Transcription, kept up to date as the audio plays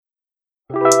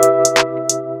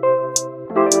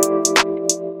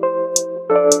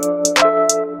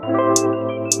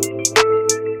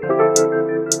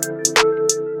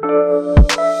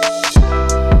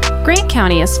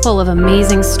County is full of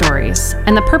amazing stories,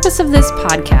 and the purpose of this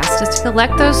podcast is to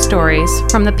collect those stories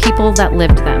from the people that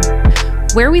lived them.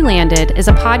 Where We Landed is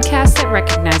a podcast that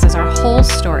recognizes our whole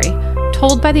story,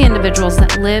 told by the individuals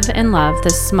that live and love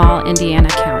this small Indiana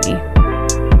county.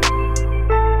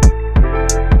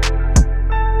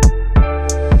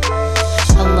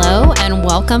 Hello, and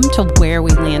welcome to Where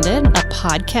We Landed, a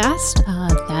podcast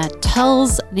that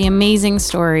tells the amazing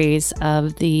stories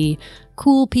of the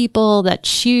cool people that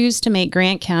choose to make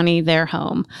Grant County their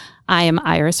home. I am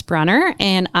Iris Brunner,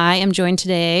 and I am joined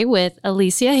today with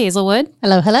Alicia Hazelwood.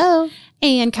 Hello, hello.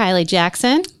 And Kylie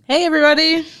Jackson. Hey,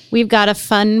 everybody. We've got a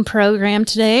fun program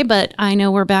today, but I know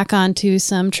we're back on to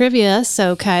some trivia.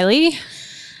 So, Kylie.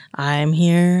 I'm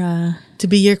here to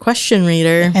be your question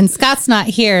reader. And Scott's not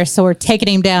here, so we're taking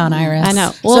him down, Iris. I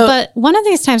know. Well, but one of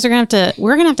these times we're gonna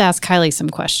have to ask Kylie some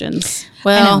questions.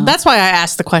 Well, that's why I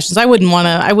asked the questions. I wouldn't want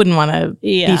to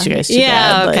beat you guys too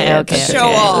bad. Okay. Show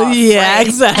off. Yeah, right?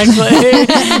 Exactly.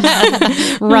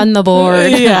 Run the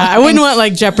board. Yeah, I wouldn't want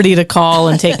like Jeopardy to call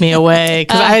and take me away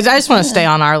because I just want to stay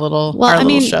on our little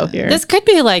show here. This could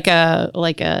be like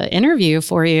a interview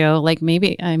for you. Like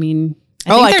maybe I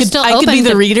could be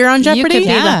the reader on Jeopardy.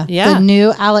 The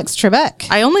new Alex Trebek.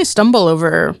 I only stumble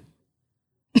over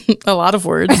a lot of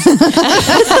words.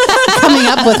 Coming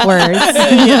up with words.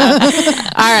 Yeah.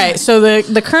 All right. So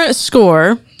the current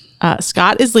score,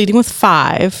 Scott is leading with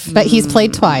 5. But he's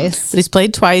played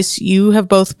twice. You have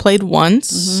both played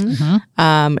once. Mm-hmm.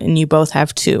 And you both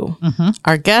have 2. Mm-hmm.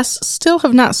 Our guests still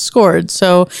have not scored.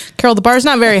 So Carol, the bar's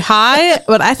not very high,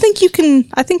 but I think you can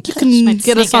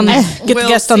get us on the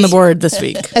guest on the board this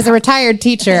week. As a retired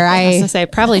teacher, I was gonna say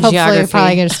probably hopefully geography.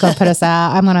 Probably just go put us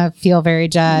out. I'm gonna feel very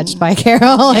judged by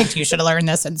Carol. Like you should have learned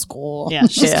this in school. Yeah,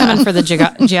 she's coming for the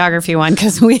geography one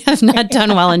because we have not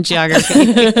done well in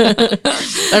geography.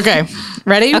 Okay,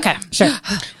 ready? Okay, sure.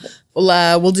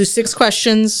 We'll do 6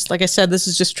 questions. Like I said, this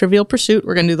is just Trivial Pursuit.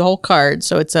 We're going to do the whole card.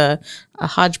 So it's a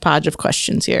hodgepodge of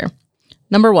questions here.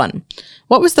 Number 1.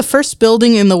 What was the first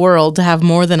building in the world to have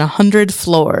more than 100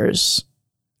 floors?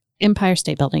 Empire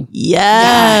State Building.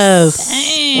 Yes.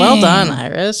 Well done,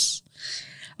 Iris.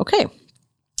 Okay.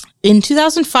 In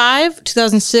 2005,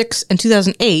 2006, and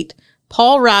 2008,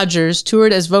 Paul Rogers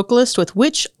toured as vocalist with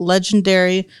which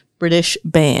legendary British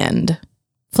band?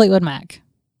 Fleetwood Mac.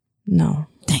 No.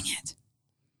 Dang it.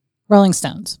 Rolling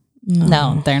Stones.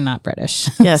 No, they're not British.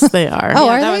 Yes, they are. Oh,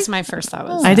 that was my first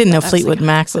thought. I didn't know Fleetwood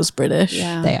Mac was British.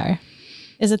 Yeah, they are.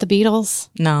 Is it the Beatles?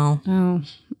 No. Oh,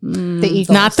 the Eagles.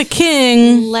 Not the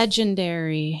King.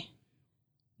 Legendary.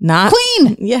 Not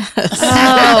Queen. Yes. Oh.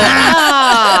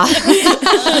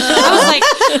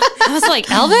 I was like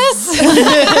Elvis.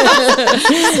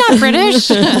 That's not British.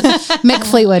 Mick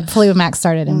Fleetwood. Fleetwood Mac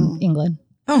started in England.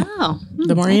 Oh,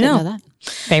 the more you know.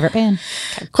 Favorite band.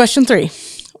 Okay. Question 3.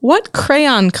 What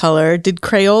crayon color did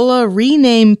Crayola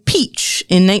rename Peach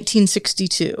in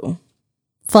 1962?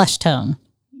 Flesh tone.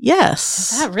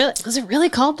 Yes. Was it really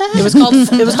called that? It was called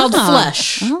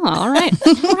Flesh. Oh, all right.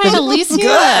 All right,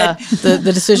 Alicia.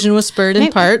 The decision was spurred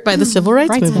in part by the Civil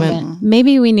Rights Movement.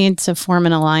 Maybe we need to form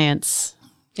an alliance.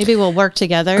 Maybe we'll work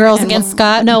together. Girls against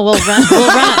Scott? No, we'll run.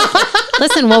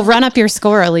 Listen, we'll run up your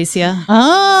score, Alicia. Oh.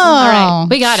 All right.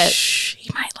 We got it. Shh, he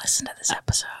might listen to this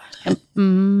episode.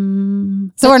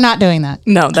 So we're not doing that.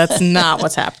 No, that's not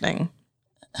what's happening.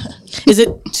 Is it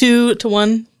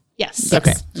 2-1? Yes.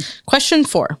 Okay. Question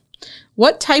 4.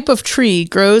 What type of tree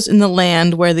grows in the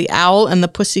land where the owl and the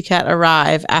pussycat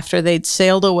arrive after they'd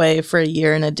sailed away for a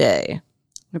year and a day?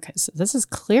 Okay, so this is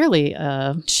clearly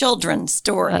a children's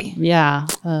story. Yeah.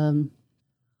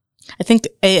 I think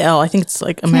I think it's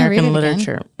like American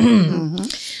literature.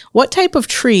 What type of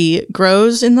tree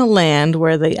grows in the land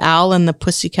where the owl and the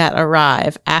pussycat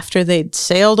arrive after they'd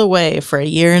sailed away for a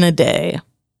year and a day?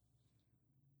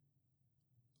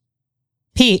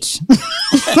 Peach.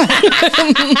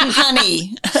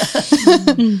 Honey.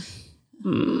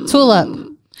 Tulip.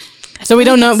 So we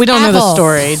don't know the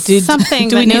story. Something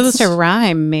do that we know needs to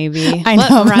rhyme, maybe. I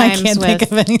know, but I can't think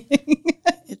of anything.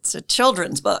 It's a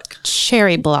children's book.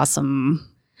 Cherry blossom.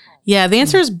 Yeah, the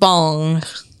answer is bong.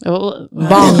 Oh,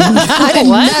 Bong.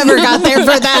 I never got there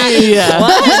for that. Yeah.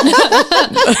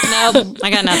 No, I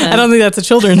got nothing. I don't think that's a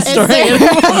children's story.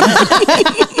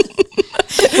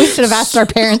 We should have asked our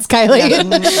parents, Kylie.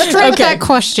 Strike that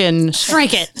question.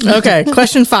 Strike it. Okay,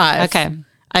 question 5. Okay.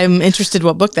 I'm interested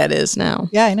what book that is now.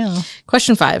 Yeah, I know.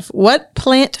 Question 5. What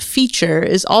plant feature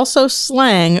is also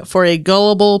slang for a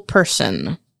gullible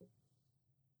person?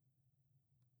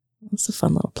 That's a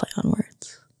fun little play on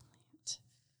words.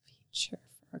 Feature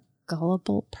for a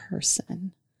gullible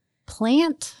person.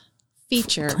 Plant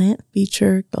feature. Plant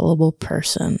feature, gullible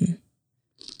person.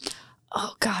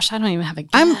 Oh gosh, I don't even have a guess.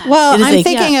 I'm It is a-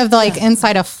 thinking of like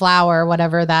inside a flower,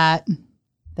 whatever that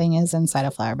thing is inside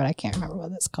a flower, but I can't remember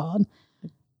what it's called.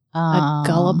 A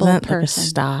gullible Isn't that like a person.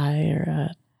 sty or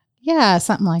Yeah,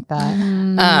 something like that.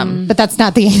 Mm. But that's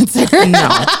not the answer. no?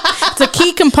 It's a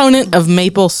key component of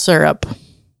maple syrup.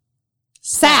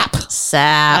 Sap.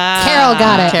 Sap. Carol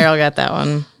got it. Carol got that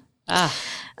one. Ah.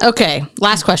 Okay,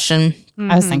 last question.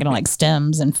 I was thinking of like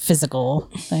stems and physical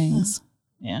things.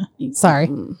 Yeah. Sorry.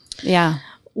 Yeah.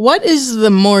 What is the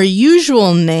more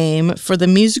usual name for the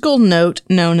musical note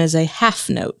known as a half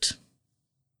note?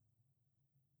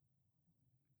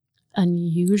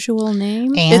 Unusual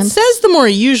name. It And says the more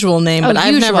usual name, but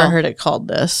I've usual. never heard it called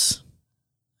this.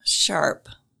 Sharp.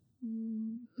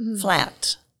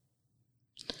 Flat.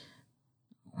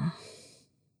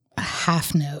 a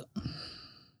half note.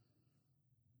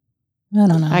 I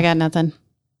don't know. I got nothing.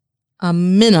 A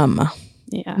minim.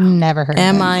 Yeah. Never heard of it.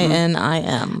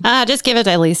 M-I-N-I-M. Just give it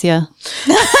to Alicia.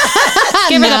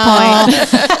 Give her the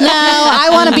point. No, I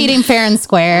want to beat him fair and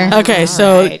square. Okay,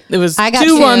 so right. it was I got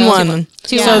 2-1-1.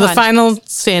 two. So the 2-1. final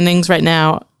standings right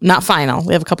now, not final,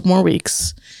 we have a couple more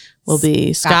weeks, will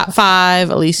be Scott 5,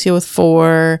 Alicia with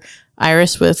 4,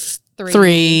 Iris with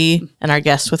 3, and our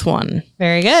guest with 1.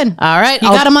 Very good. All right, You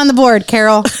got him on the board,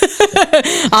 Carol.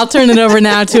 I'll turn it over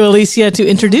now to Alicia to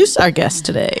introduce our guest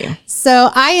today. So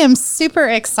I am super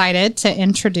excited to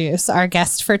introduce our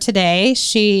guest for today.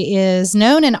 She is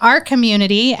known in our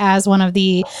community as one of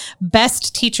the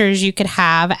best teachers you could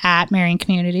have at Marion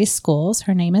Community Schools.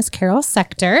 Her name is Carol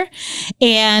Sector.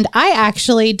 And I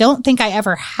actually don't think I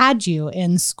ever had you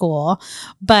in school,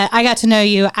 but I got to know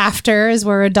you after as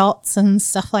we're adults and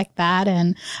stuff like that.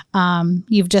 And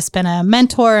you've just been a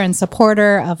mentor and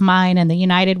supporter of mine and the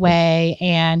United Way,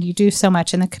 and you do so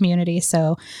much in the community.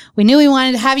 So we knew we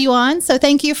wanted to have you on. So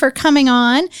thank you for coming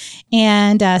on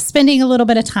and spending a little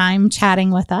bit of time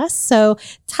chatting with us. So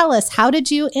tell us, how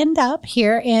did you end up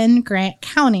here in Grant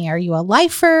County? Are you a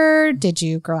lifer? Did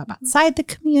you grow up outside the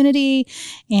community?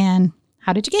 And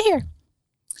how did you get here?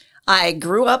 I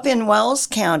grew up in Wells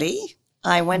County.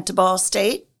 I went to Ball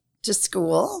State to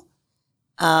school.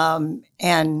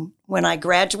 And when I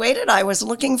graduated, I was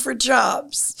looking for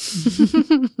jobs.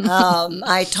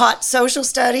 I taught social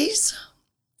studies,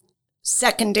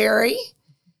 secondary.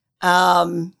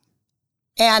 And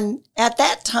at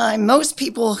that time, most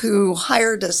people who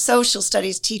hired a social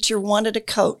studies teacher wanted a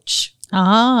coach.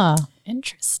 Ah,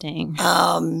 Interesting.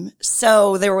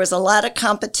 So there was a lot of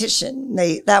competition.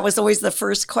 That was always the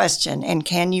first question. And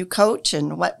can you coach?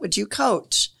 And what would you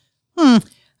coach?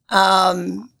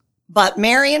 But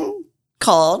Marion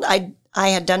called. I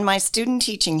had done my student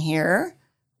teaching here,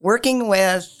 working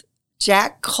with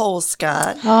Jack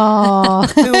Colescott, oh,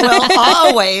 who will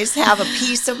always have a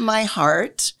piece of my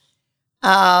heart.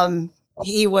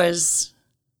 He was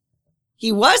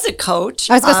a coach.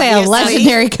 I was going to say a obviously.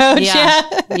 legendary coach. Yeah.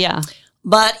 Yeah. Yeah.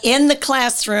 But in the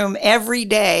classroom every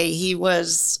day, he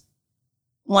was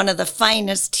one of the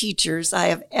finest teachers I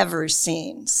have ever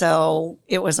seen. So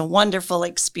it was a wonderful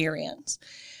experience.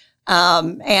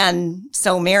 And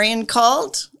so Marion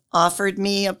called, offered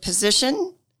me a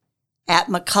position at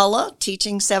McCullough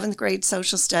teaching 7th grade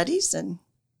social studies. And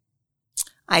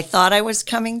I thought I was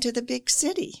coming to the big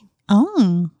city.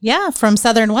 Oh, yeah. From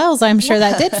Southern Wells, I'm sure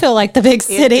that did feel like the big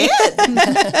city.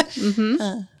 It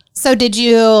did. So did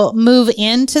you move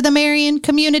into the Marion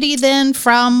community then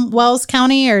from Wells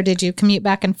County, or did you commute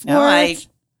back and forth? No,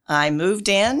 I moved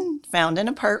in, found an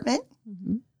apartment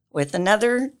with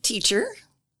another teacher,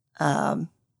 and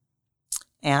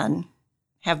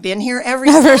have been here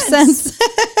Ever since.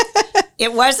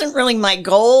 It wasn't really my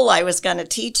goal. I was going to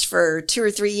teach for 2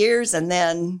 or 3 years and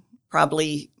then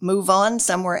probably move on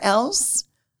somewhere else.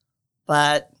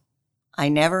 But I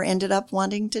never ended up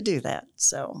wanting to do that.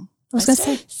 So I was going to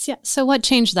say, Yeah. So what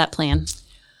changed that plan?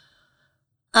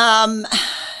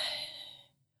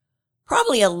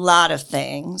 probably a lot of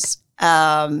things.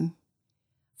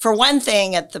 For one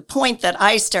thing, at the point that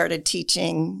I started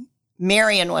teaching,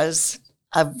 Marion was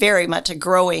very much a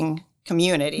growing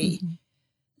community. Mm-hmm.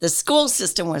 The school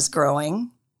system was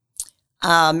growing.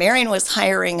 Marion was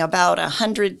hiring about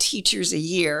 100 teachers a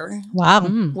year, wow.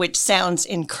 which sounds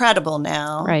incredible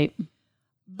now. Right.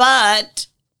 But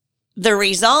the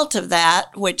result of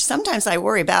that, which sometimes I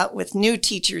worry about with new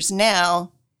teachers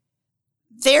now,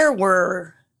 there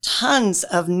were tons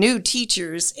of new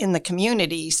teachers in the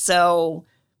community. So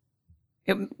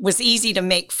it was easy to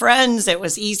make friends. It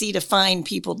was easy to find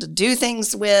people to do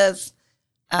things with.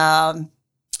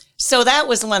 So that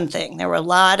was one thing. There were a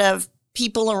lot of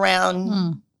people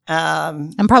around.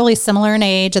 I'm probably similar in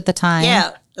age at the time.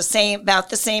 Yeah, about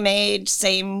the same age,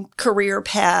 same career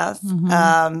path.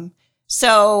 Mm-hmm.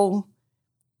 So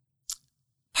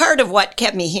part of what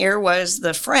kept me here was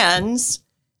the friends.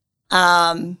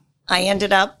 I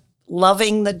ended up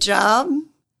loving the job.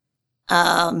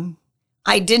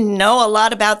 I didn't know a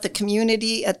lot about the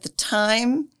community at the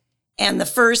time. And the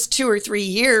first 2 or 3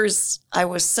 years, I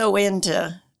was so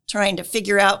into trying to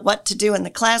figure out what to do in the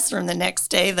classroom the next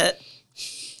day that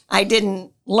I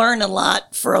didn't learn a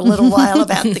lot for a little while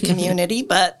about the community.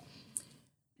 But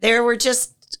there were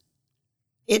just,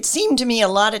 it seemed to me, a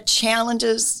lot of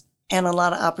challenges and a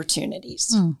lot of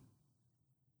opportunities.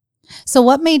 So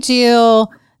what made you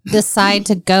decide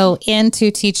to go into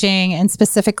teaching and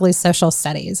specifically social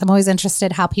studies? I'm always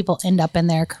interested how people end up in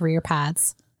their career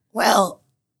paths. Well,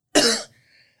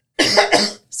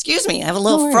 excuse me, I have a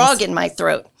little frog in my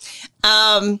throat.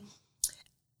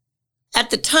 At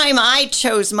the time I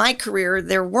chose my career,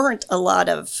 there weren't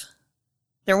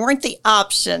the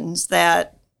options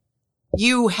that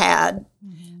you had.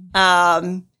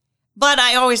 But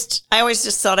I always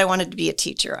just thought I wanted to be a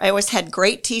teacher. I always had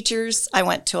great teachers. I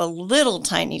went to a little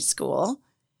tiny school,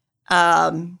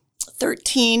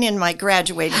 13 in my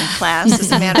graduating class, as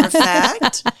a matter of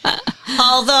fact.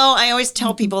 Although I always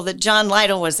tell people that John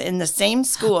Lytle was in the same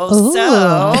school. Ooh, so,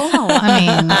 I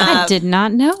mean, I did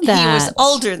not know that. He was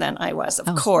older than I was,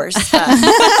 of course. So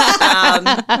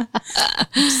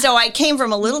I came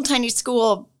from a little tiny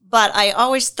school, but I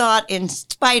always thought, in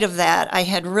spite of that, I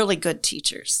had really good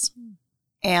teachers.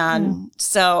 And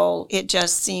so it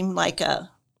just seemed like a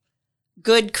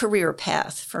good career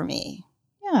path for me.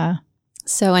 Yeah.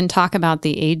 So, and talk about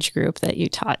the age group that you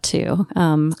taught to.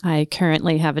 I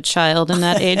currently have a child in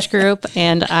that age group,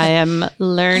 and I am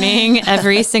learning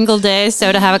every single day.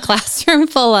 So to have a classroom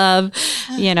full of,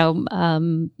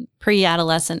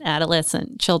 pre-adolescent,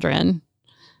 adolescent children.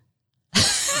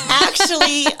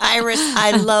 Actually, Iris,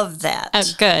 I love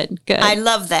that. Good. I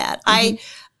love that.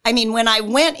 I mean, when I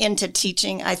went into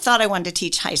teaching, I thought I wanted to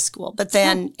teach high school, but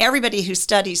then everybody who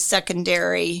studies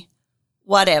secondary,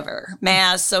 whatever,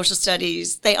 math, social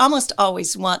studies, they almost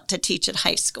always want to teach at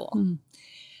high school.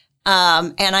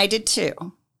 And I did too.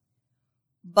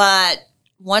 But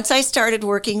once I started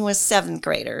working with 7th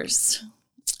graders,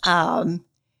 I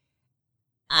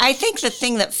think the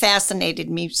thing that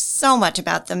fascinated me so much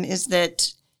about them is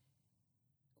that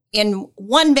in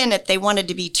 1 minute, they wanted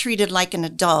to be treated like an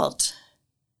adult.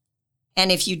 And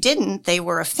if you didn't, they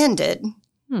were offended.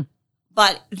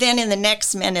 But then in the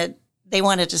next minute, they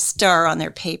wanted to star on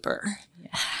their paper.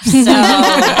 So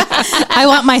I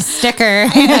want my sticker.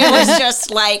 It was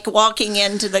just like walking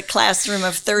into the classroom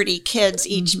of 30 kids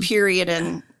each period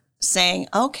and saying,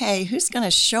 okay, who's going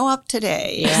to show up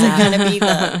today? Is it going to be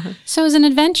the... So it was an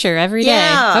adventure every day.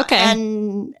 Yeah. Okay.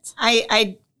 And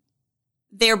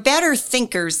they're better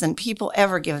thinkers than people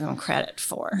ever give them credit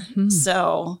for.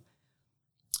 So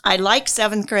I like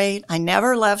 7th grade. I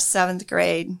never left 7th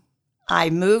grade. I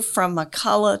moved from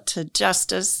McCullough to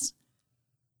Justice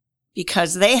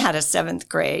because they had a 7th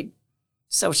grade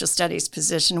social studies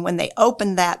position when they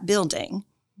opened that building.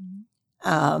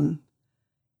 And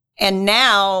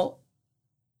now,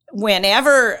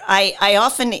 whenever I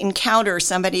often encounter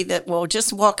somebody that will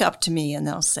just walk up to me and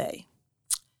they'll say,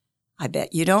 I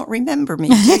bet you don't remember me,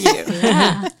 do you?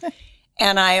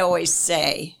 And I always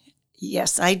say,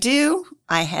 yes, I do.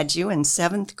 I had you in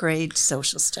 7th grade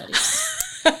social studies.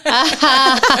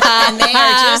 And they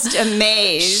are just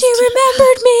amazed. She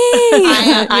remembered me.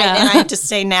 And I just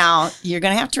say now, you're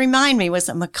going to have to remind me, was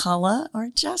it McCullough or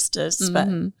Justice? But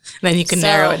then you can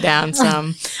narrow it down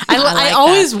some. I like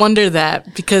always wonder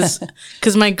that because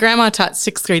my grandma taught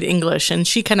 6th grade English, and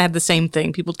she kind of had the same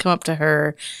thing. People would come up to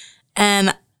her,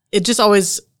 and it just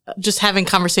always, just having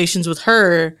conversations with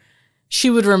her, she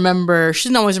would remember, she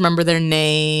didn't always remember their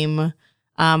name,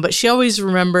 but she always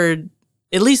remembered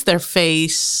at least their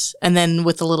face, and then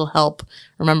with a little help,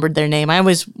 remembered their name. I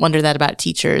always wonder that about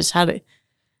teachers.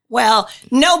 Well,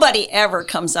 nobody ever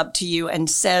comes up to you and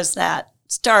says that,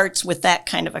 starts with that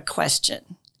kind of a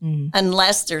question,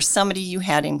 unless there's somebody you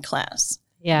had in class.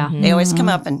 Yeah. They always come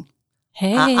up and,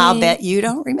 Hey. I'll bet you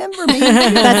don't remember me.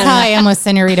 That's how I am with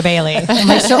Senorita Bailey. I'm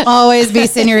like, she'll always be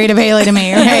Senorita Bailey to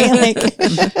me, right?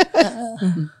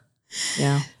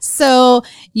 Yeah. So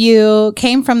you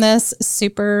came from this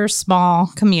super small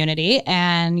community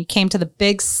and you came to the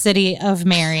big city of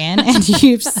Marion, and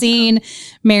you've seen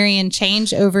Marion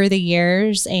change over the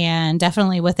years, and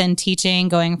definitely within teaching,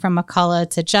 going from McCullough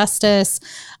to Justice,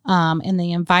 in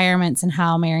the environments and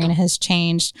how Marion has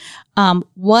changed.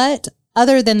 What,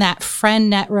 other than that friend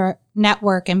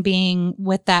network and being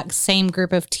with that same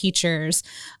group of teachers,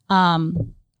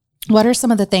 What are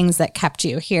some of the things that kept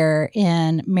you here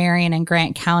in Marion and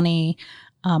Grant County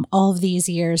all of these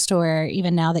years to where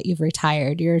even now that you've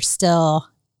retired, you're still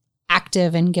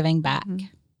active and giving back?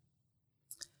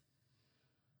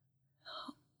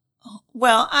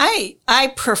 Well,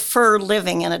 I prefer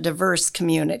living in a diverse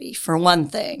community, for one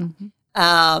thing.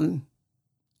 And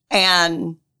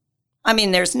I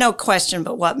mean, there's no question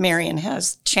but what Marion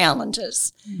has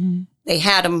challenges. They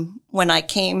had them when I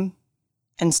came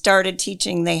and started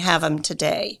teaching. They have them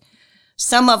today.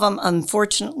 Some of them,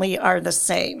 unfortunately, are the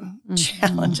same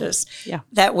challenges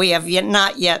that we have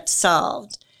not yet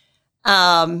solved.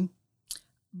 But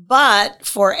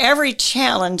for every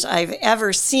challenge I've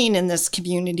ever seen in this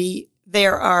community,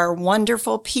 there are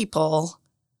wonderful people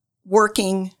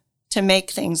working to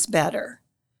make things better.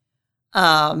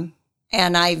 And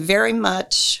I very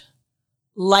much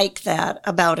like that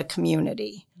about a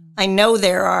community. I know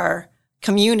there are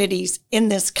communities in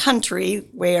this country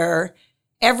where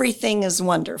everything is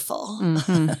wonderful.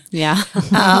 Yeah.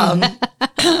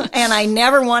 And I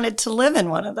never wanted to live in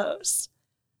one of those.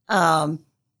 I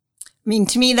mean,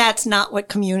 to me, that's not what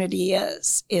community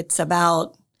is. It's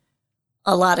about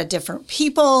a lot of different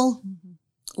people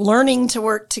learning to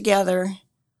work together.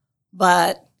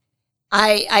 But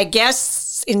I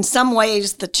guess in some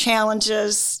ways the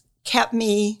challenges kept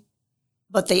me,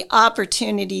 but the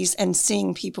opportunities and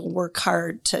seeing people work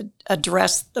hard to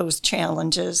address those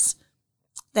challenges,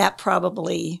 that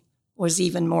probably was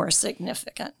even more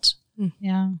significant.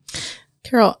 Yeah.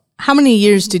 Carol, how many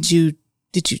years did you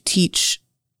teach?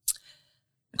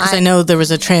 Because I know there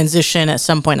was a transition at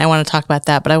some point. I want to talk about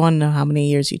that, but I want to know how many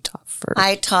years you taught for.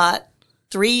 I taught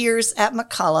 3 years at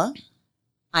McCullough.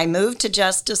 I moved to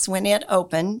Justice when it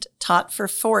opened, taught for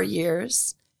 4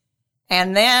 years.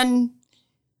 And then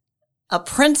a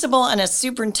principal and a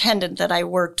superintendent that I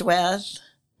worked with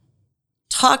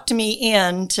talked me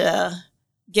into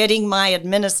getting my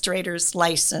administrator's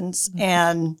license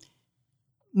and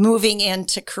moving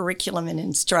into curriculum and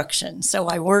instruction. So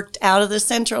I worked out of the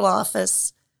central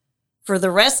office for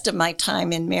the rest of my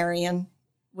time in Marion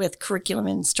with curriculum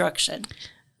instruction.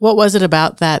 What was it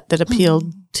about that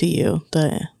appealed to you,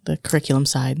 the curriculum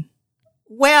side?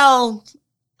 Well,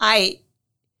 I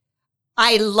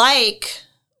like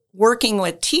working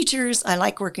with teachers. I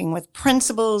like working with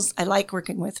principals. I like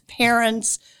working with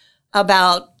parents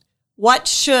about what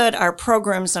should our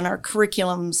programs and our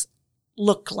curriculum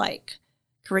look like.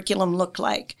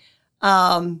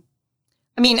 I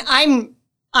mean,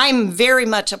 I'm very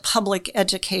much a public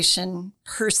education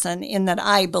person in that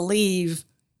I believe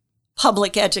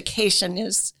public education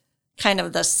is kind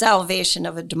of the salvation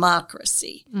of a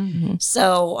democracy.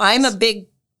 So I'm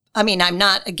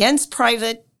not against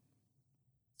private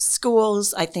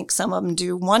schools. I think some of them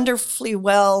do wonderfully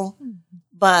well,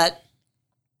 but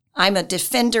I'm a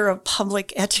defender of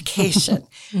public education.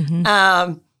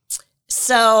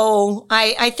 So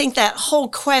I think that whole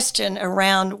question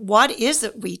around what is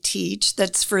it we teach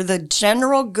that's for the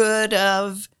general good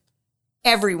of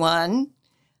everyone,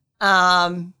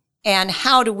 and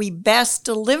how do we best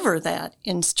deliver that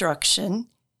instruction,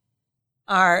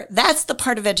 that's the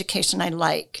part of education I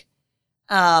like.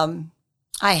 I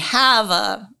have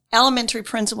a elementary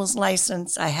principal's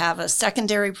license. I have a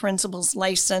secondary principal's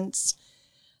license.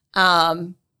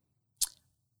 I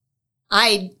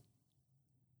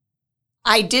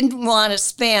didn't want to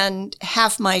spend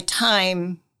half my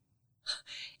time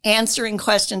answering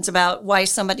questions about why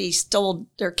somebody stole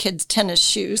their kids' tennis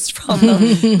shoes from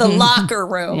the locker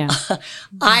room. Yeah.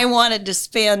 I wanted to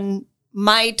spend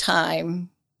my time,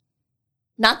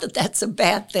 not that that's a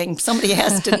bad thing, somebody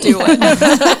has to do it.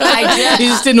 You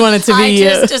just didn't want it to be you.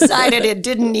 I just decided it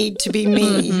didn't need to be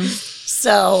me.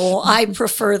 So I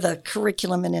prefer the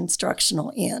curriculum and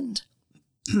instructional end.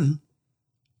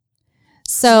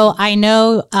 So I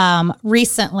know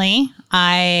recently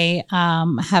I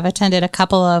have attended a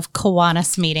couple of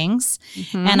Kiwanis meetings,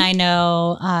 and I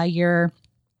know you're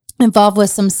involved with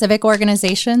some civic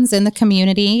organizations in the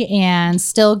community and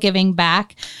still giving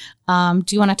back. Do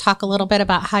you want to talk a little bit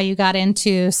about how you got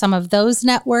into some of those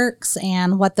networks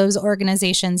and what those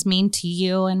organizations mean to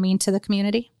you and mean to the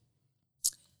community?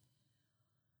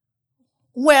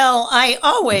 Well, I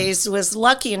always was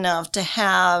lucky enough to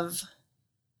have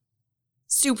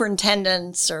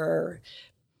superintendents or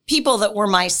people that were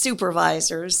my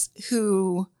supervisors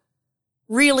who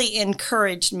really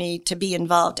encouraged me to be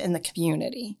involved in the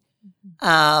community.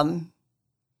 And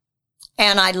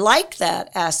I like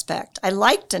that aspect. I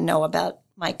like to know about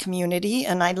my community,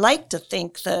 and I like to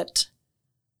think that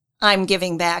I'm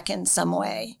giving back in some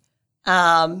way.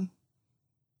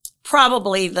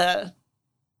 Probably the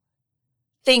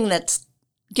thing that's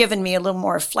given me a little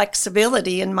more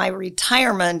flexibility in my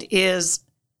retirement is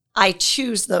I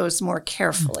choose those more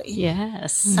carefully.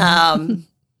 Yes. I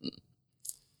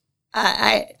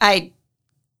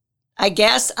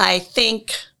guess I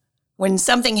think when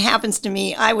something happens to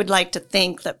me, I would like to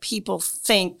think that people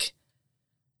think,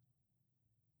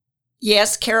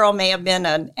 yes, Carol may have been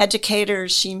an educator.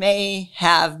 She may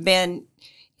have been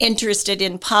interested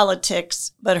in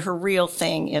politics, but her real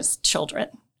thing is children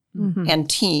and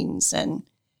teens. And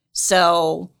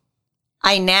so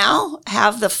I now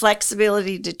have the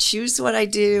flexibility to choose what I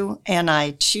do, and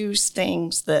I choose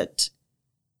things that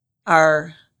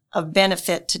are of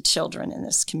benefit to children in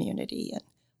this community. And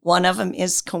one of them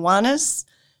is Kiwanis,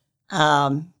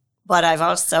 but I've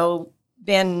also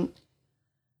been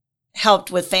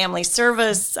helped with family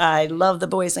service. I love the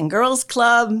Boys and Girls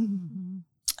Club.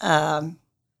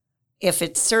 If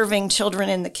it's serving children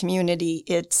in the community,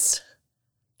 it's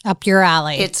up your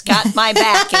alley. It's got my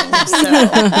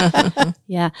backing. So.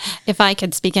 Yeah. If I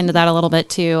could speak into that a little bit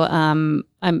too.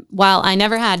 While I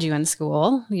never had you in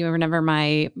school, you were never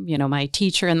my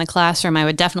teacher in the classroom, I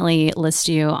would definitely list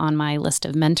you on my list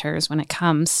of mentors when it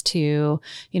comes to,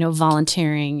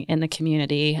 volunteering in the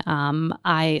community.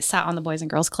 I sat on the Boys and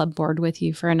Girls Club board with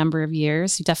you for a number of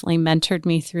years. You definitely mentored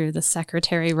me through the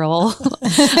secretary role.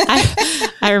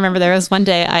 I remember there was one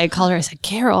day I called her, I said,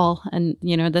 Carol, and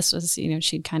this was,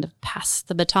 she'd kind of passed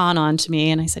the baton on to me.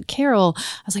 And I said, Carol,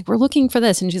 I was like, we're looking for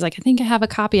this. And she's like, I think I have a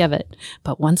copy of it,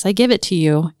 but once I give it to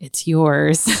you, it's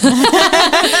yours. She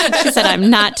said, I'm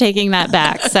not taking that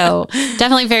back. So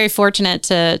definitely very fortunate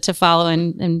to follow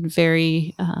in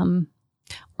very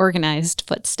organized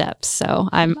footsteps. So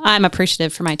I'm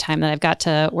appreciative for my time that I've got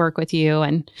to work with you.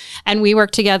 And we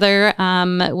worked together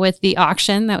with the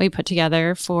auction that we put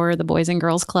together for the Boys and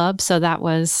Girls Club. So that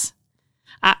was...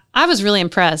 I was really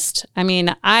impressed. I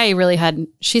mean,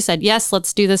 she said, yes,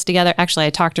 let's do this together. Actually, I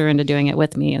talked her into doing it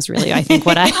with me is really, I think,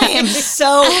 what I am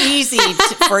so easy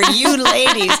for you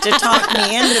ladies to talk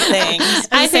me into things.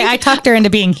 I talked her into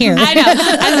being here. I know. I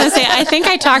was going to say, I think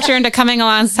I talked her into coming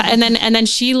alongside, and then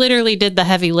she literally did the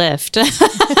heavy lift.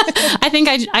 I think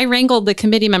I wrangled the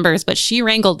committee members, but she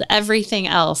wrangled everything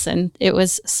else. And it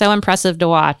was so impressive to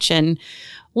watch. And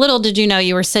little did you know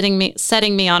you were setting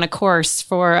me on a course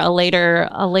for a later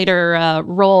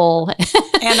role.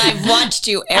 And I've watched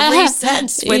you ever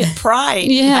since with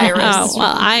pride, Iris. Iris. Oh,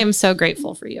 well, I am so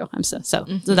grateful for you. I'm so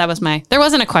that was there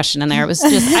wasn't a question in there. It was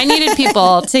just, I needed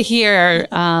people to hear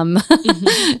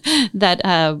that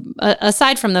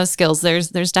aside from those skills,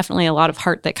 there's definitely a lot of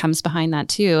heart that comes behind that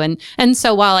too. And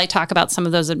so while I talk about some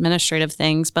of those administrative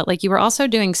things, but like you were also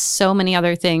doing so many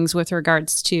other things with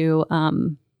regards to,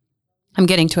 I'm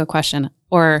getting to a question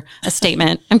or a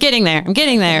statement. I'm getting there.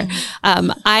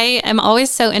 I am always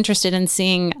so interested in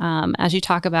seeing, as you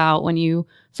talk about when you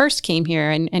first came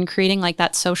here and creating like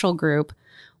that social group.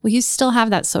 Well, you still have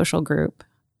that social group,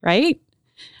 right?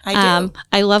 I do.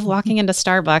 I love walking into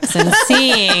Starbucks and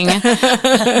seeing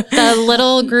the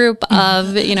little group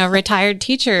of, retired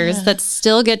teachers that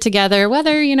still get together,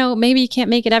 whether, maybe you can't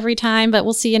make it every time, but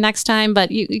we'll see you next time.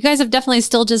 But you guys have definitely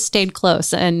still just stayed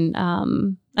close. And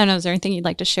I don't know, is there anything you'd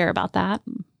like to share about that?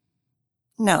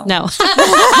 No. Is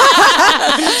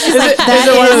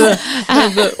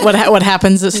it what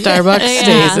happens at Starbucks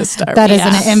stays at Starbucks? That is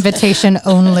an invitation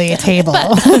only table.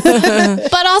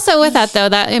 But also with that though,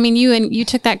 you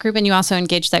took that group and you also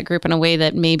engaged that group in a way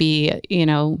that maybe,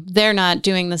 they're not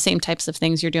doing the same types of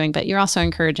things you're doing, but you're also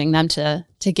encouraging them to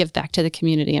give back to the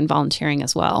community and volunteering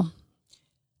as well.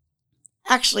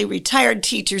 Actually, retired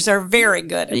teachers are very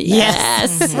good at that.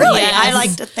 Yes. Mm-hmm. Really, yes. I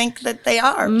like to think that they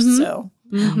are. Mm-hmm. So.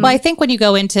 Mm-hmm. Well, I think when you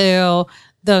go into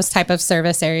those type of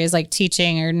service areas like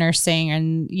teaching or nursing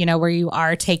and, where you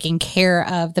are taking care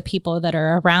of the people that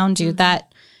are around you,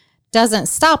 that doesn't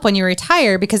stop when you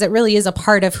retire because it really is a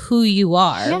part of who you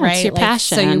are, right? It's your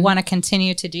passion. So you want to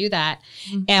continue to do that.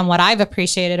 Mm-hmm. And what I've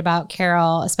appreciated about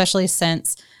Carol, especially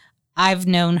since I've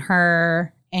known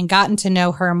her and gotten to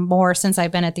know her more since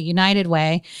I've been at the United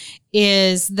Way,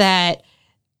 is that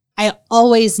I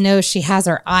always know she has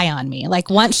her eye on me. Like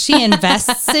once she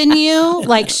invests in you,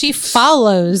 like she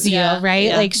follows you, right?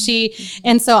 Yeah. Like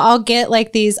and so I'll get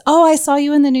like these, I saw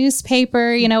you in the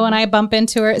newspaper, when I bump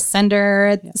into her at Sender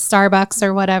at Starbucks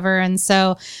or whatever. And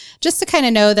so just to kind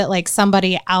of know that like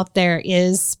somebody out there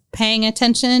is paying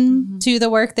attention to the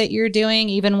work that you're doing,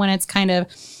 even when it's kind of,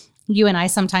 you and I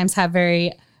sometimes have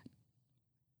very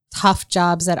tough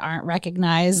jobs that aren't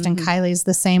recognized. And Kylie's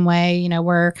the same way.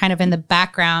 We're kind of in the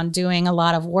background doing a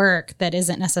lot of work that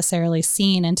isn't necessarily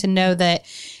seen. And to know that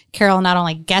Carol not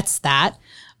only gets that,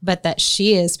 but that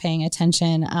she is paying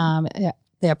attention,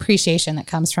 the appreciation that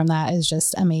comes from that is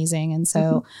just amazing. And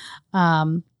so,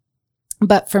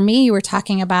 but for me, you were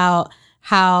talking about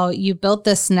how you built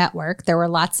this network. There were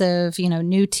lots of,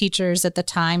 new teachers at the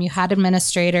time. You had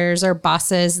administrators or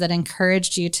bosses that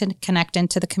encouraged you to connect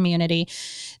into the community.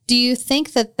 Do you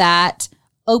think that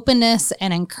openness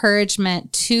and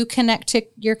encouragement to connect to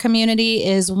your community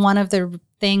is one of the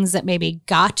things that maybe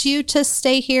got you to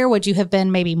stay here? Would you have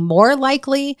been maybe more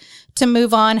likely to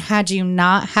move on had you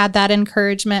not had that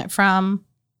encouragement from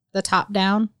the top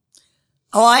down?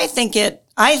 Oh, I think it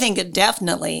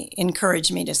definitely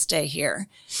encouraged me to stay here.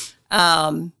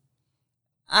 It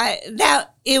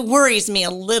worries me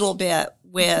a little bit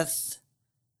with,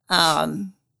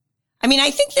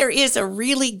 I think there is a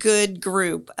really good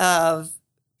group of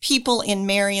people in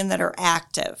Marion that are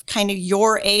active, kind of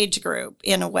your age group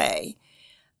in a way.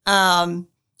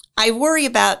 I worry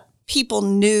about people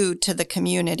new to the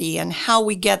community and how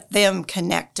we get them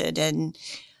connected. And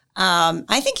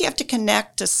I think you have to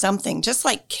connect to something, just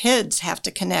like kids have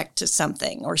to connect to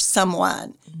something or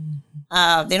someone.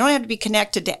 They don't have to be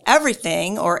connected to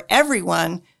everything or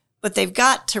everyone, but they've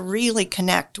got to really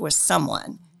connect with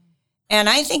someone. And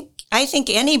I think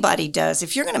anybody does.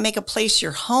 If you're going to make a place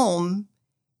your home,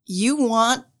 you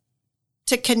want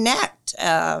to connect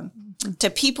to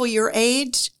people your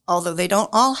age, although they don't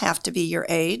all have to be your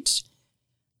age,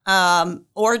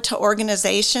 or to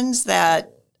organizations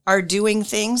that are doing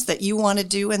things that you want to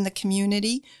do in the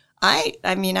community. I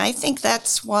think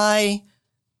that's why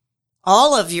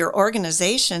all of your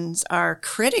organizations are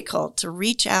critical to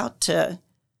reach out to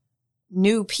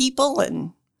new people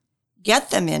and get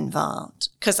them involved.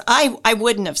 Because I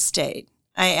wouldn't have stayed.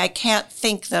 I can't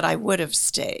think that I would have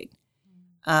stayed.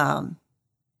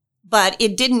 But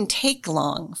it didn't take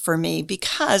long for me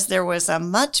because there was a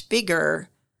much bigger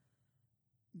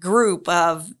group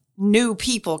of new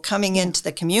people coming into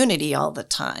the community all the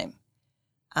time.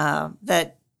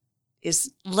 That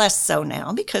is less so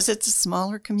now because it's a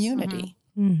smaller community.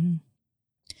 Mm-hmm.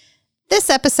 This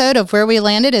episode of Where We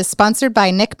Landed is sponsored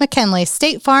by Nick McKinley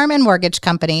State Farm and Mortgage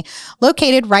Company,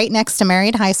 located right next to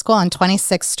Marion High School on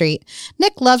 26th Street.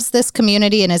 Nick loves this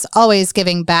community and is always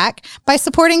giving back by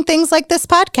supporting things like this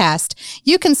podcast.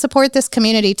 You can support this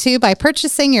community too by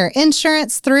purchasing your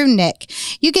insurance through Nick.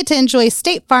 You get to enjoy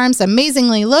State Farm's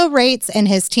amazingly low rates and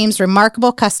his team's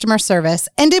remarkable customer service.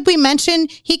 And did we mention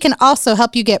he can also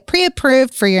help you get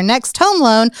pre-approved for your next home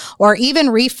loan or even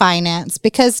refinance,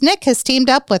 because Nick has teamed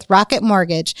up with Rocket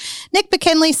Mortgage. Nick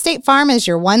McKinley State Farm is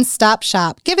your one-stop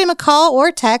shop. Give him a call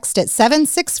or text at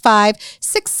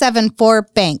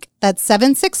 765-674-BANK. That's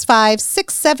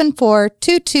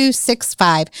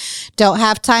 765-674-2265. Don't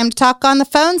have time to talk on the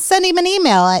phone? Send him an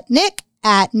email at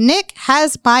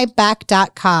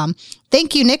nick@nickhasmyback.com.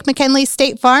 Thank you, Nick McKinley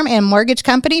State Farm and Mortgage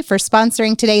Company, for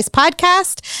sponsoring today's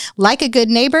podcast. Like a good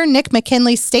neighbor, Nick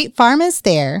McKinley State Farm is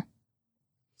there.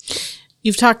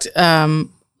 You've talked a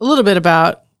little bit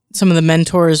about some of the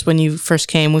mentors when you first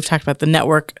came. We've talked about the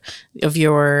network of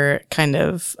your kind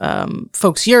of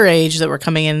folks your age that were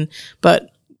coming in, but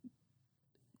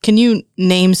can you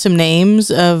name some names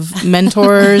of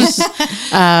mentors?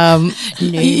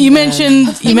 You mentioned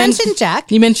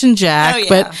Jack. You mentioned Jack, Oh,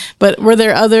 yeah. but were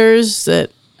there others that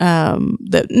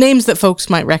names that folks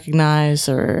might recognize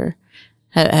or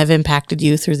have impacted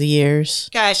you through the years?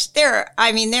 Gosh,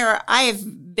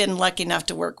 I've been lucky enough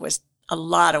to work with a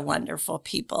lot of wonderful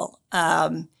people.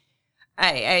 Meyer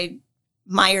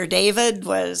David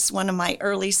was one of my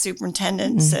early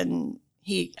superintendents, and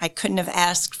I couldn't have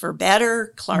asked for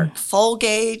better. Clark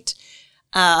Folgate,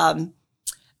 Don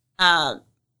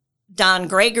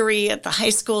Gregory at the high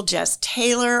school, Jess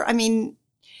Taylor. I mean,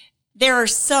 there are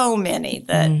so many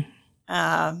that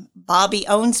Bobby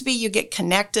Owensby you get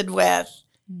connected with.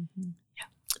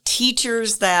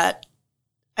 Teachers that,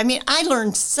 I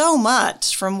learned so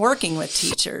much from working with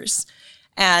teachers,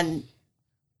 and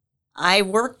I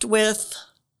worked with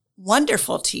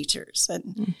wonderful teachers.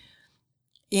 And,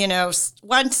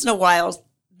 once in a while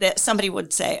that somebody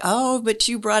would say, "Oh, but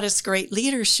you brought us great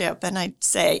leadership." And I'd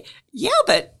say, "Yeah,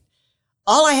 but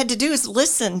all I had to do is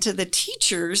listen to the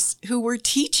teachers who were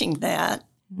teaching that,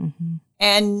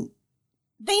 and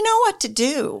they know what to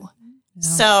do." Yeah.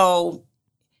 So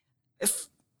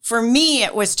for me,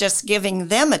 it was just giving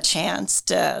them a chance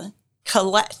to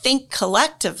think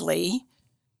collectively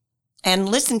and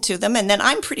listen to them. And then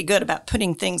I'm pretty good about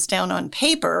putting things down on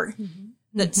paper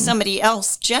that somebody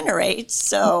else generates.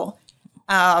 So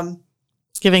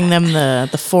giving them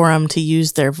the forum to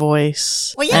use their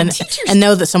voice teachers, and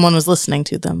know that someone was listening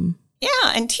to them.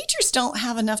 Yeah, and teachers don't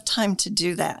have enough time to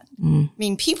do that.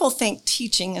 People think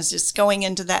teaching is just going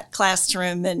into that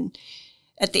classroom and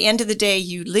at the end of the day,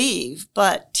 you leave,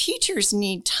 but teachers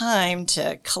need time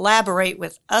to collaborate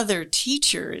with other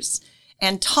teachers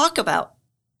and talk about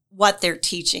what they're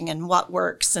teaching and what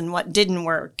works and what didn't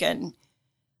work. And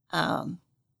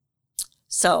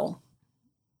so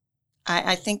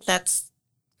I think that's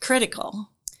critical.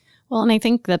 Well, and I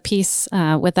think the piece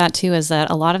with that too is that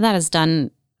a lot of that is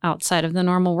done outside of the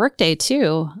normal workday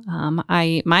too.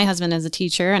 My husband is a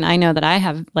teacher, and I know that I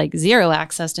have like zero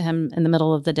access to him in the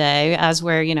middle of the day, as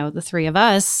where, you know, the three of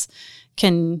us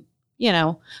can, you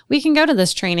know, we can go to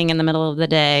this training in the middle of the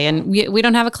day, and we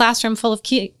don't have a classroom full of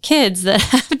kids that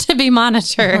have to be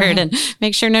monitored and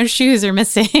make sure no shoes are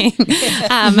missing.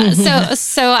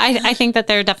 So I think that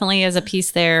there definitely is a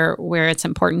piece there where it's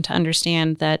important to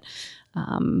understand that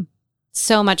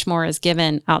so much more is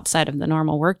given outside of the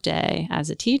normal workday as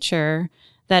a teacher,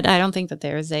 that I don't think that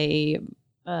there's a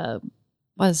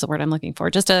what is the word I'm looking for?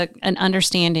 Just an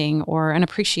understanding or an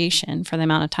appreciation for the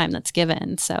amount of time that's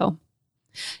given. So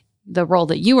the role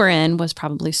that you were in was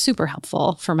probably super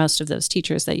helpful for most of those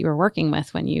teachers that you were working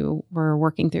with when you were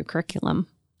working through curriculum.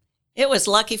 It was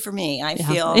lucky for me, I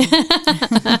feel. And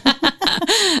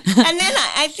then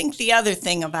I think the other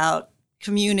thing about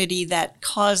community that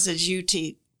causes you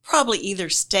to probably either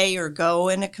stay or go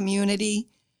in a community,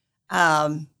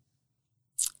 I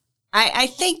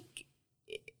think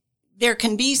there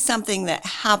can be something that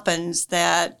happens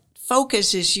that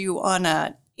focuses you on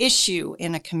an issue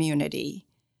in a community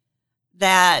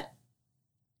that,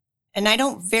 and I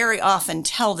don't very often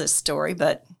tell this story,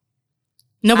 but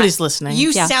nobody's listening.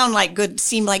 You seem like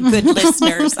good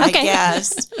listeners, I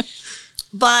guess.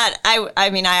 But I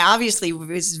mean, I obviously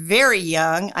was very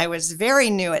young. I was very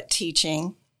new at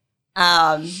teaching.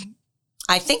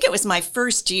 I think it was my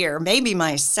first year, maybe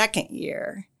my second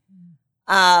year.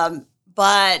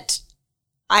 But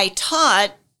I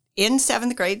taught in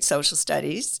 7th grade social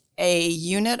studies a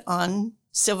unit on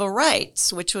civil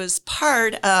rights, which was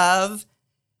part of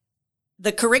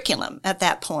the curriculum at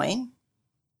that point.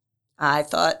 I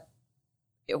thought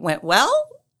it went well.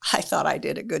 I thought I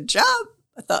did a good job.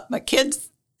 I thought my kids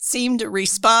seemed to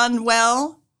respond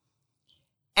well.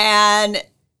 And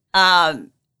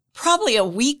probably a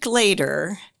week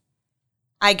later,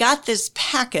 I got this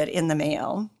packet in the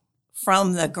mail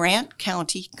from the Grant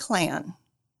County Klan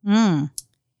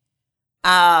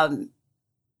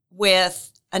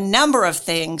with a number of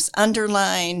things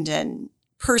underlined and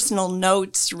personal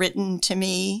notes written to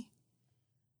me.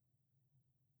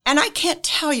 And I can't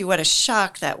tell you what a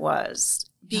shock that was,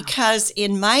 because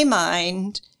in my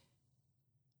mind,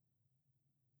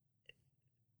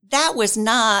 that was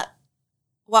not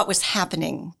what was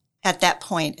happening at that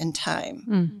point in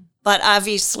time. But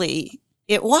obviously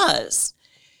it was.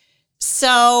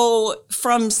 So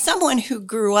from someone who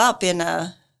grew up in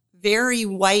a very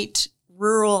white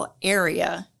rural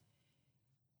area,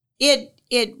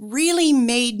 it really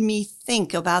made me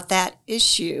think about that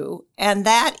issue, and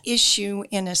that issue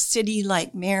in a city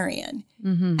like Marion.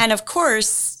 And of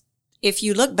course, if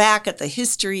you look back at the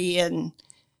history in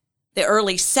the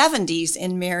early 70s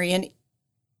in Marion,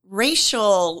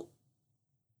 racial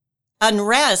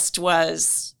unrest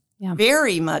was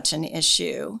very much an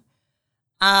issue.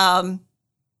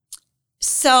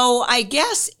 So I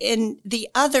guess in the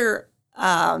other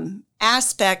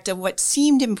aspect of what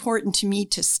seemed important to me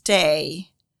to stay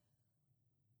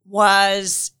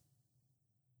was,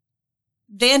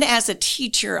 then as a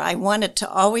teacher, I wanted to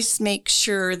always make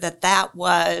sure that that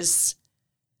was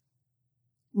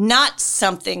not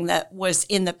something that was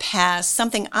in the past,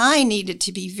 something I needed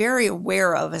to be very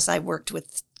aware of as I worked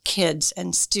with kids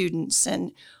and students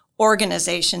and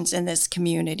organizations in this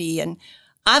community. And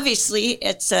obviously,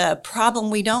 it's a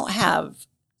problem we don't have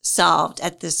solved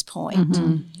at this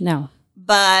point. No.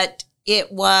 But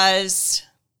it was,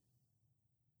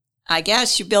 I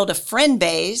guess you build a friend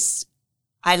base.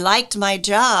 I liked my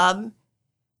job,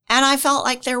 and I felt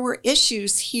like there were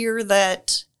issues here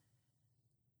that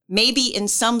maybe in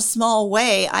some small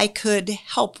way I could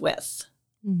help with.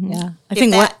 Yeah. I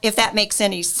think if that makes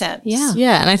any sense.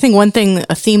 Yeah. And I think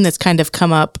a theme that's kind of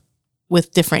come up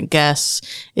with different guests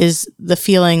is the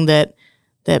feeling that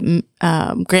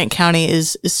Grant County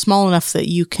is small enough that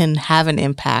you can have an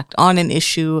impact on an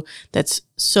issue that's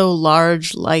so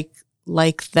large, like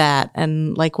that,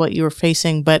 and like what you were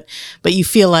facing, but you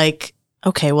feel like,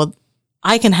 okay, well,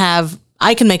 I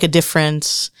can make a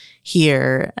difference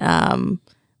here,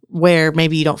 where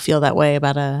maybe you don't feel that way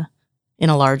in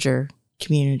a larger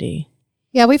community.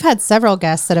 Yeah, we've had several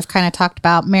guests that have kind of talked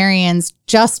about Marion's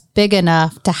just big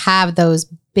enough to have those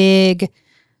big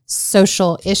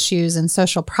social issues and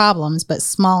social problems, but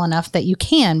small enough that you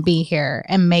can be here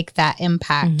and make that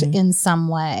impact in some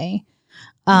way.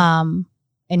 And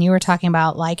you were talking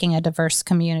about liking a diverse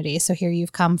community. So here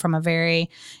you've come from a very,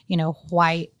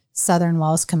 white Southern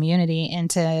Wells community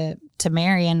into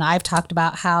Marion. I've talked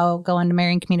about how going to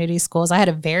Marion Community Schools, I had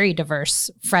a very diverse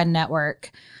friend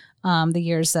network the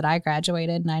years that I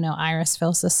graduated. And I know Iris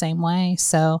feels the same way.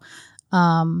 So,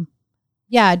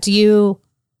 do you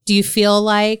feel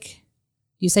like,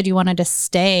 you said you wanted to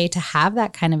stay to have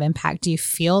that kind of impact. Do you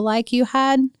feel like you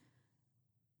had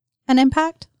an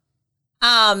impact?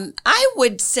 I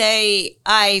would say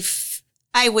I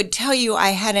would tell you I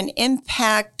had an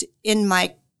impact in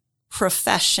my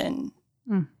profession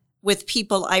with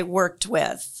people I worked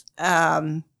with.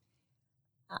 There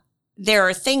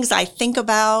are things I think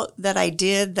about that I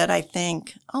did that I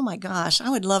think, oh my gosh,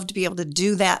 I would love to be able to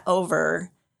do that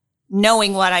over,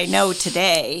 knowing what I know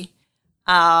today.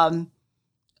 But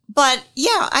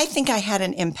yeah, I think I had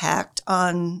an impact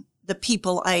on the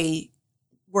people I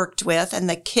worked with and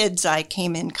the kids I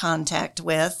came in contact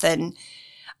with. And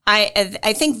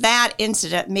I think that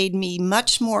incident made me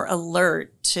much more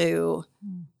alert to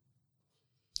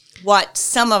what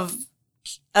some of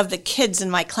the kids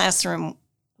in my classroom,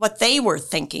 what they were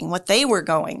thinking, what they were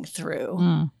going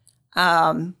through.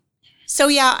 So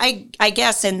yeah, I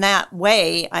guess in that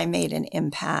way I made an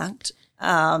impact.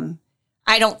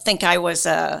 I don't think I was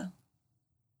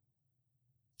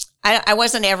I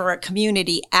wasn't ever a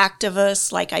community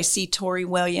activist like I see Tori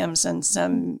Williams and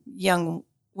some young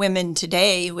women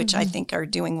today, which I think are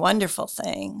doing wonderful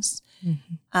things.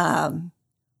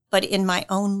 But in my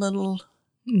own little...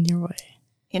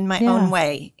 In my own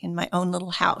way, in my own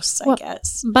little house, I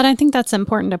guess. But I think that's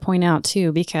important to point out,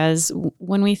 too, because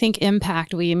when we think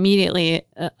impact, we immediately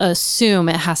assume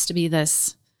it has to be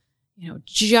this,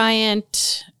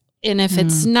 giant... And if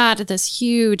it's not this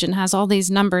huge and has all these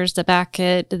numbers to back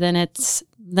it, then it's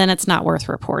not worth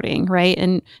reporting, right?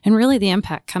 And really the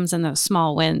impact comes in those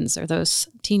small wins or those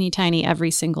teeny tiny every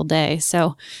single day.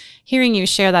 So hearing you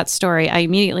share that story, I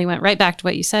immediately went right back to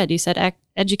what you said. You said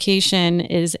education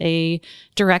is a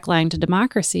direct line to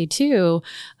democracy too.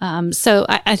 So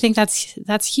I think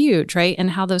that's huge, right? And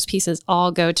how those pieces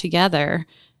all go together,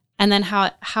 and then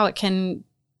how it can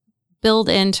build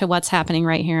into what's happening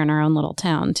right here in our own little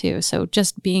town too. So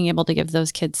just being able to give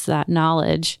those kids that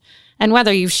knowledge, and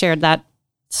whether you've shared that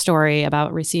story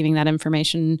about receiving that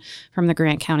information from the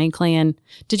Grant County Klan,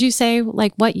 did you say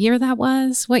like what year that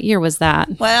was? What year was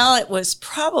that? Well, it was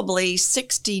probably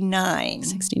 69.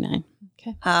 69.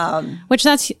 Okay. Which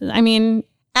that's,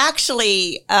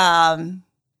 actually, Bill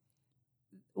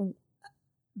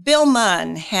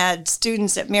Munn had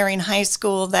students at Marion High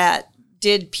School that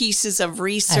did pieces of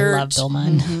research. I love Bill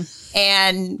Munn.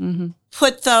 And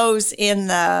put those in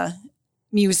the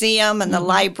museum and the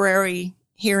library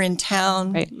here in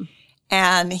town. Right.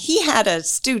 And he had a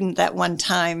student that one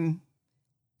time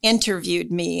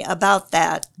interviewed me about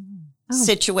that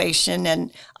situation.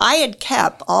 And I had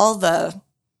kept all the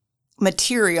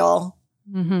material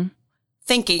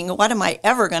thinking, what am I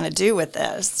ever going to do with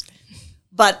this?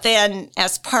 But then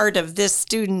as part of this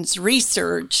student's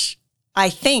research, I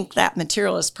think that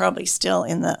material is probably still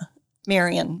in the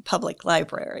Marion Public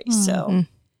Library. So,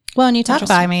 well, and you talked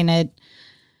about,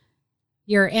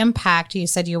 your impact. You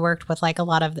said you worked with like a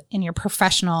lot of, in your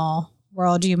professional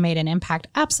world, you made an impact.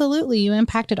 Absolutely. You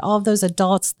impacted all of those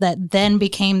adults that then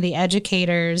became the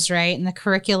educators, right? And the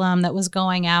curriculum that was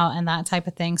going out and that type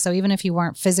of thing. So even if you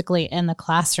weren't physically in the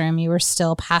classroom, you were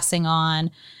still passing on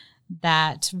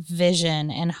that vision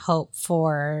and hope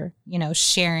for,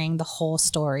 sharing the whole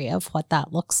story of what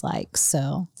that looks like.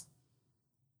 So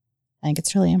I think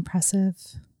it's really impressive.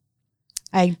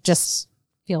 I just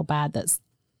feel bad that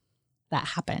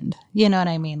happened. You know what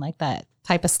I mean? Like that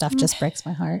type of stuff just breaks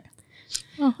my heart.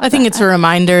 Well, I think it's a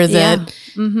reminder that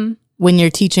when you're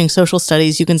teaching social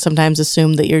studies, you can sometimes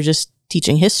assume that you're just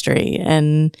teaching history,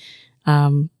 and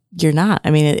you're not.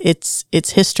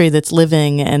 It's history that's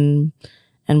living and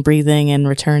breathing and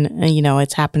return.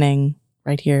 It's happening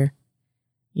right here,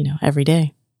 every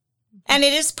day. And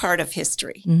it is part of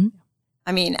history.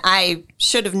 I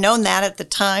should have known that at the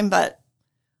time, but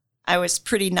I was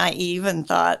pretty naive and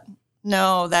thought,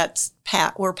 no,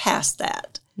 we're past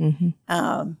that.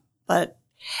 But,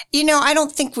 I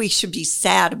don't think we should be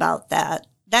sad about that.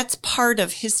 That's part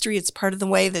of history. It's part of the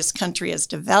way this country has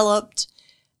developed.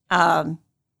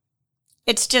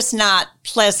 It's just not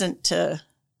pleasant to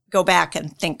go back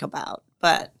and think about,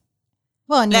 but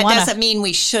and that doesn't mean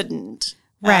we shouldn't.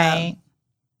 Right.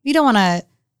 You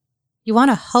want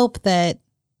to hope that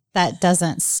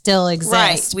doesn't still exist.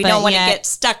 Right. We don't want to get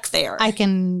stuck there. I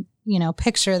can,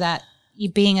 picture that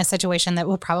being a situation that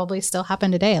would probably still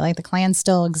happen today. Like the Klan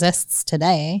still exists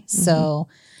today. So,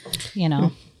 you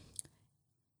know,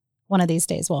 one of these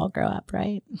days we'll all grow up,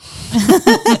 right?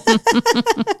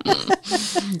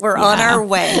 We're on our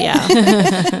way.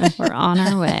 Yeah. We're on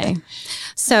our way.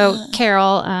 So,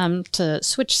 Carol, to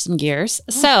switch some gears.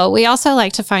 So, we also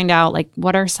like to find out, like,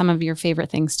 what are some of your favorite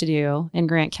things to do in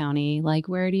Grant County? Like,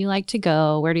 where do you like to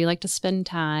go? Where do you like to spend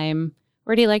time?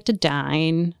 Where do you like to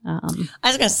dine? I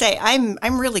was going to say, I'm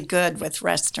really good with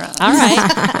restaurants. All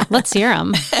right. Let's hear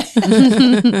them.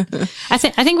 I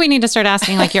think we need to start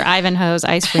asking, like, your Ivanhoe's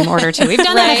ice cream order, too. We've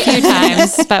done that a few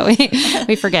times, but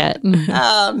we forget.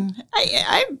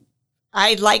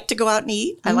 I like to go out and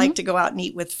eat. I like to go out and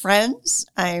eat with friends.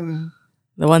 The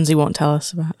ones he won't tell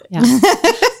us about. Yeah.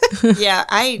 Yeah,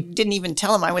 I didn't even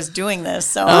tell him I was doing this,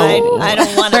 so I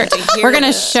don't want him to hear. We're going to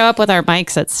this. show up with our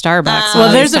mics at Starbucks. Well,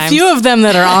 there's a few of them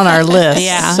that are on our list.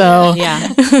 Yeah. So yeah,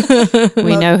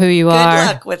 we know who you Good are.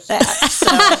 luck with that. So,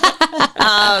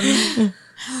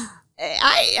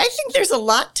 I think there's a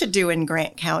lot to do in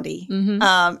Grant County,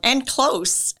 and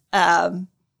close. I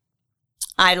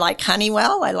like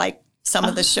Honeywell. I like some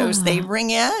of the shows they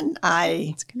bring in.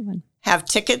 That's a good one. Have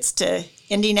tickets to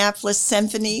Indianapolis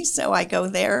Symphony, so I go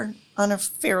there on a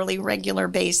fairly regular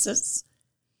basis.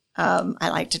 I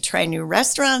like to try new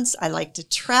restaurants. I like to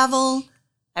travel.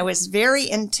 I was very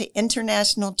into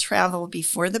international travel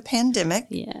before the pandemic.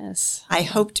 Yes. I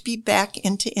hope to be back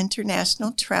into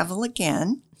international travel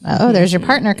again. Oh, there's your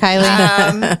partner,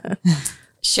 Kylie.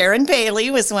 Sharon Bailey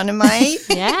was one of my...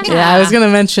 Yeah. yeah, I was going to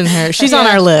mention her. She's on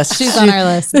our list. She's on our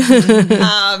list.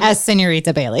 As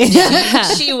Senorita Bailey.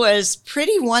 She was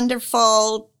pretty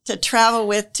wonderful to travel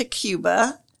with to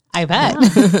Cuba. I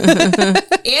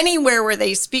bet. Anywhere where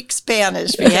they speak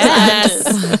Spanish, because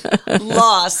I'm just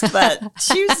lost, but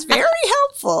she was very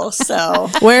helpful. So,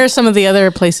 Where are some of the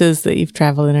other places that you've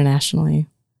traveled internationally?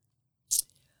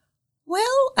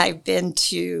 well, I've been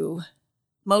to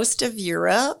most of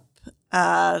Europe,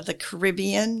 the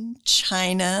Caribbean,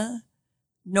 China,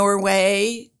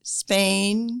 Norway,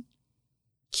 Spain,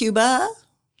 Cuba.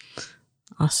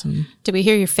 Awesome. Did we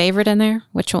hear your favorite in there?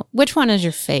 Which one is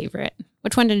your favorite?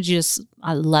 Which one did you just,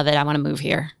 I love it, I want to move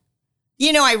here?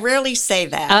 You know, I rarely say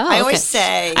that. Oh, I always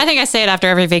okay. say, I think I say it after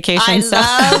every vacation.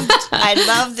 I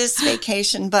love this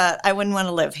vacation, but I wouldn't want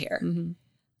to live here. Mhm.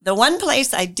 The one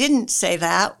place I didn't say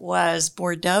that was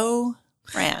Bordeaux,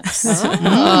 France.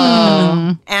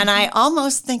 Oh. And I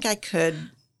almost think I could,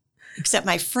 except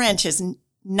my French is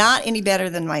not any better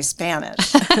than my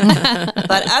Spanish. But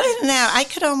other than that, I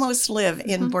could almost live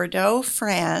in Bordeaux,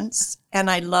 France, and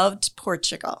I loved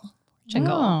Portugal.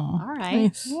 Portugal. Oh, All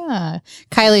right. yeah.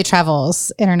 Kylie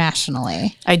travels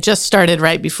internationally. I just started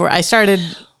right before. I started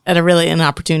at a really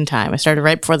inopportune time. I started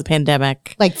right before the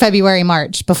pandemic. Like February,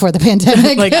 March, before the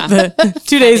pandemic. Like the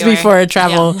 2 days February. before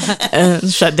travel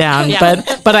shut down. Yeah.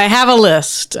 But I have a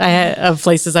list of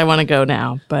places I want to go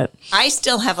now. But I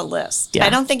still have a list. Yeah. I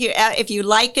don't think if you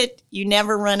like it, you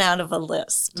never run out of a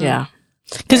list. yeah.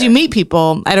 Because you meet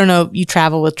people, I don't know, you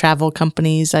travel with travel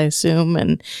companies, I assume,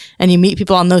 and you meet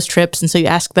people on those trips, and so you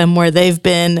ask them where they've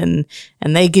been,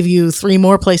 and they give you 3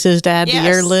 more places to add to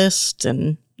your Yes. list,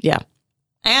 and yeah,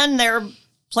 And there are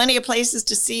plenty of places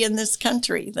to see in this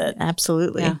country that,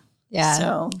 absolutely. Yeah. Yeah.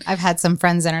 so. I've had some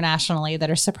friends internationally that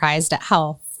are surprised at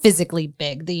how physically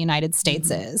big the United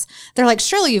States is. They're like,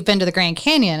 surely you've been to the Grand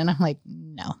Canyon. And I'm like,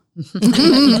 no.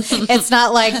 It's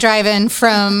not like driving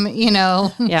from,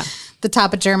 Yeah. the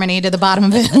top of Germany to the bottom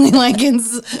of Italy. Like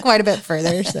it's quite a bit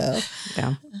further. So,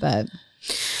 Yeah. but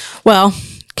Well,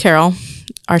 Carol,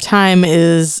 our time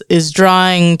is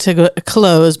drawing to a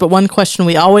close, but one question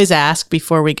we always ask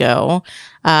before we go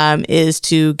is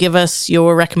to give us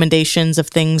your recommendations of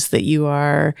things that you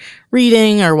are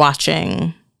reading or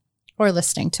watching. or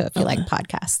listening to if you like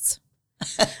podcasts.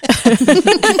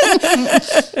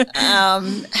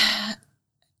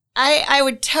 I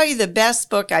would tell you the best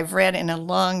book I've read in a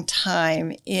long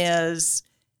time is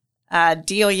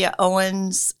Delia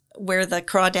Owens' Where the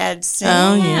Crawdads Sing.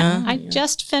 Oh, yeah. I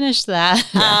just finished that.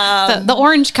 Um, the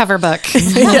orange cover book.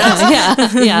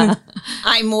 Yeah.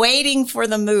 I'm waiting for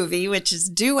the movie, which is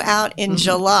due out in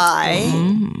July,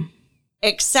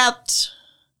 except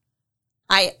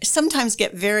I sometimes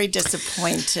get very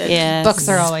disappointed. Yes. Books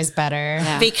are always better.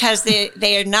 Yeah. Because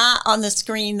they are not on the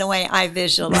screen the way I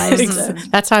visualize them.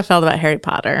 That's how I felt about Harry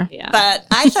Potter. Yeah. But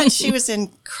I thought she was an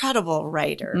incredible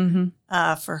writer Mhm.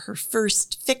 for her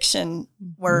first fiction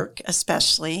work,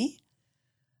 especially.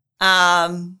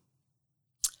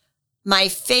 My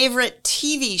favorite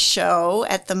TV show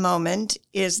at the moment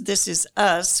is This Is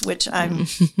Us, which I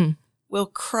will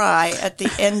cry at the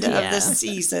end of the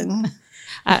season.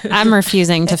 I'm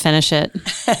refusing to finish it.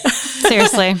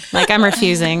 Seriously, like I'm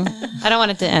refusing. I don't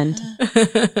want it to end.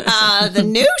 The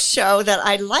new show that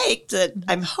I liked that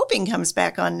I'm hoping comes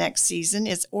back on next season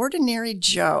is Ordinary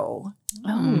Joe.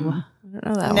 Oh, I don't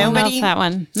know that I one. don't know if that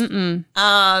one.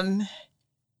 Mm-mm.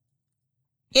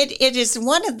 It is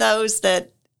one of those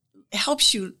that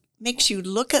makes you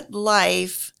look at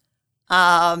life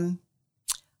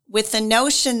with the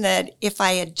notion that if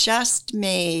I had just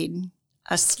made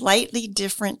a slightly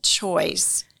different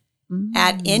choice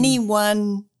at any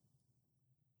one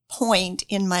point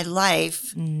in my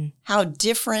life, how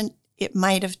different it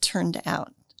might have turned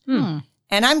out. And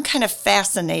I'm kind of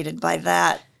fascinated by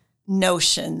that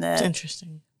notion It's that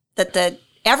interesting. that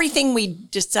everything we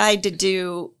decide to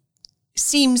do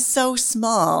seems so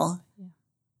small.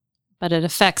 But it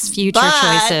affects future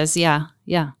choices. Yeah.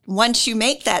 Yeah. Once you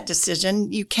make that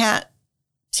decision, you can't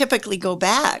typically go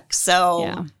back. So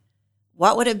Yeah.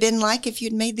 what would it have been like if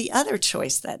you'd made the other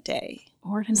choice that day?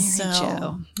 Ordinary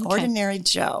Joe. Okay. Ordinary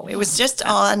Joe. It was just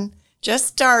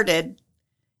started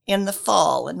in the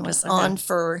fall and was on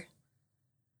for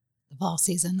The fall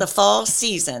season. the fall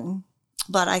season.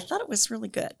 But I thought it was really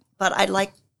good. But I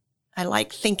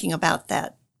like thinking about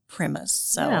that premise.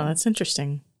 So Yeah, that's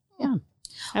interesting.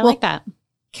 I like that.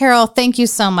 Carol, thank you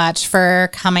so much for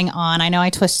coming on. I know I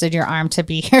twisted your arm to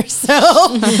be here, so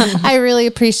I really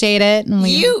appreciate it. And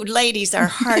you ladies are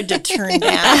hard to turn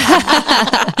down.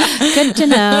 Good to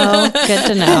know. Good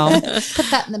to know. put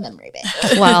that in the memory bank.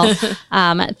 Well,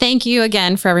 thank you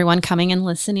again for everyone coming and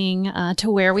listening to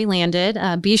Where We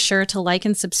Landed. Be sure to like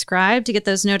and subscribe to get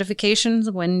those notifications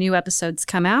when new episodes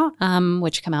come out,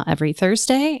 which come out every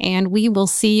Thursday. And we will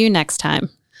see you next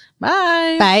time.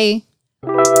 Bye. Bye.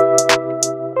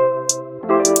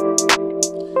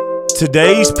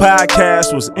 Today's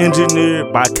podcast was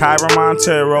engineered by Kyra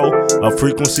Montero of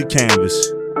Frequency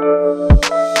Canvas.